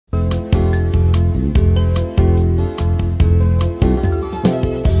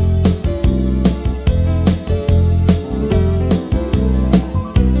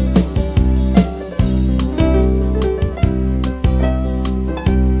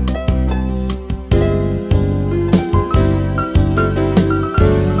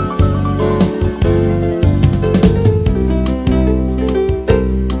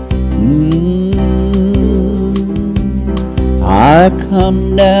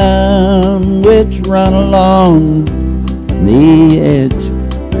down, which run along the edge.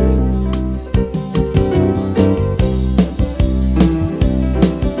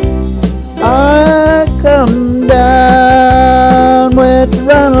 I come down, which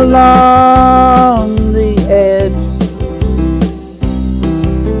run along the edge.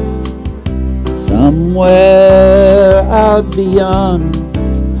 Somewhere out beyond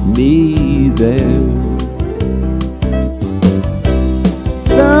me there.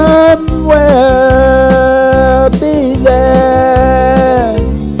 Somewhere be there.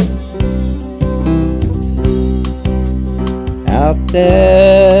 Out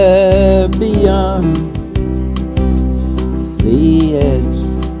there beyond the edge.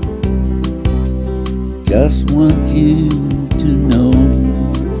 Just want you to know.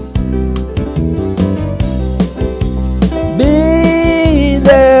 Be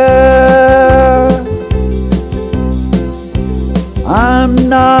there. I'm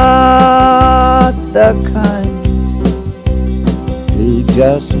not the kind to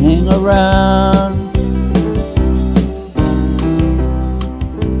just hang around.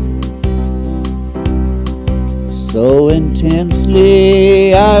 So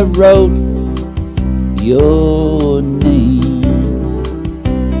intensely I wrote your name.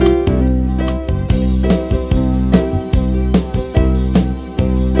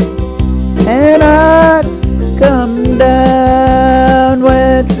 And I come down,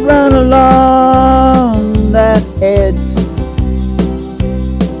 went run along that edge.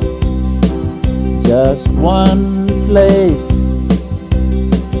 Just one place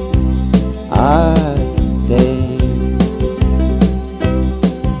I stay.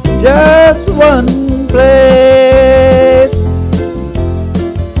 Just one place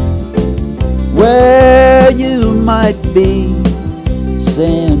where you might be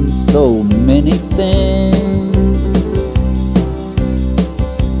saying so many things.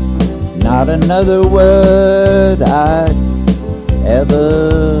 Not another word I'd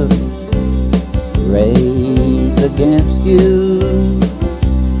ever raise against you,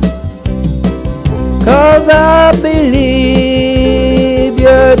 'cause I believe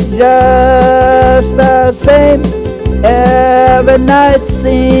you're just the same. Every night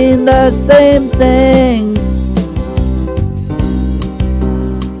seeing the same things.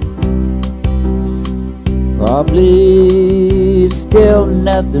 Probably still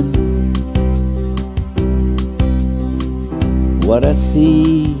nothing. What I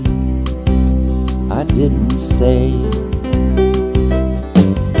see, I didn't say.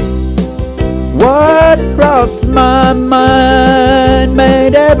 What crossed my mind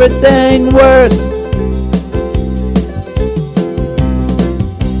made everything worse.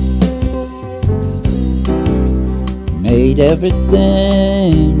 Made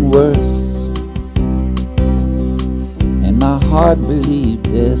everything worse. And my heart believed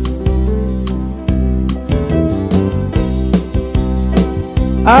this.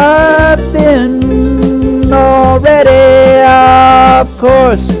 I've been already, of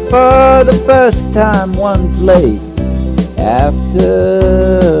course, for the first time one place.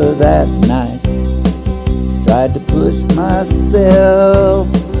 After that night, tried to push myself,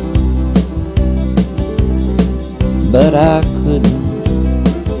 but I couldn't.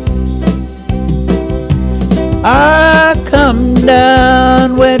 I come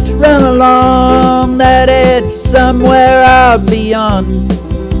down, which run along that edge, somewhere out beyond.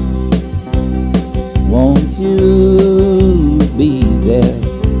 Won't you be there?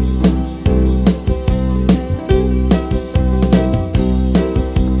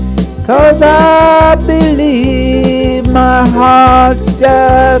 'Cause I believe my heart's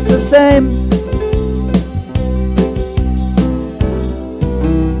just the same.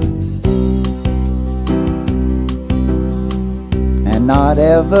 And not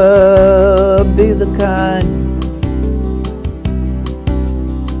ever be the kind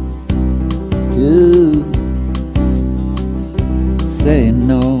to say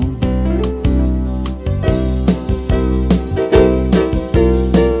no.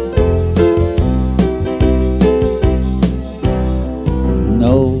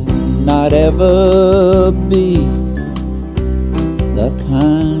 No, not ever be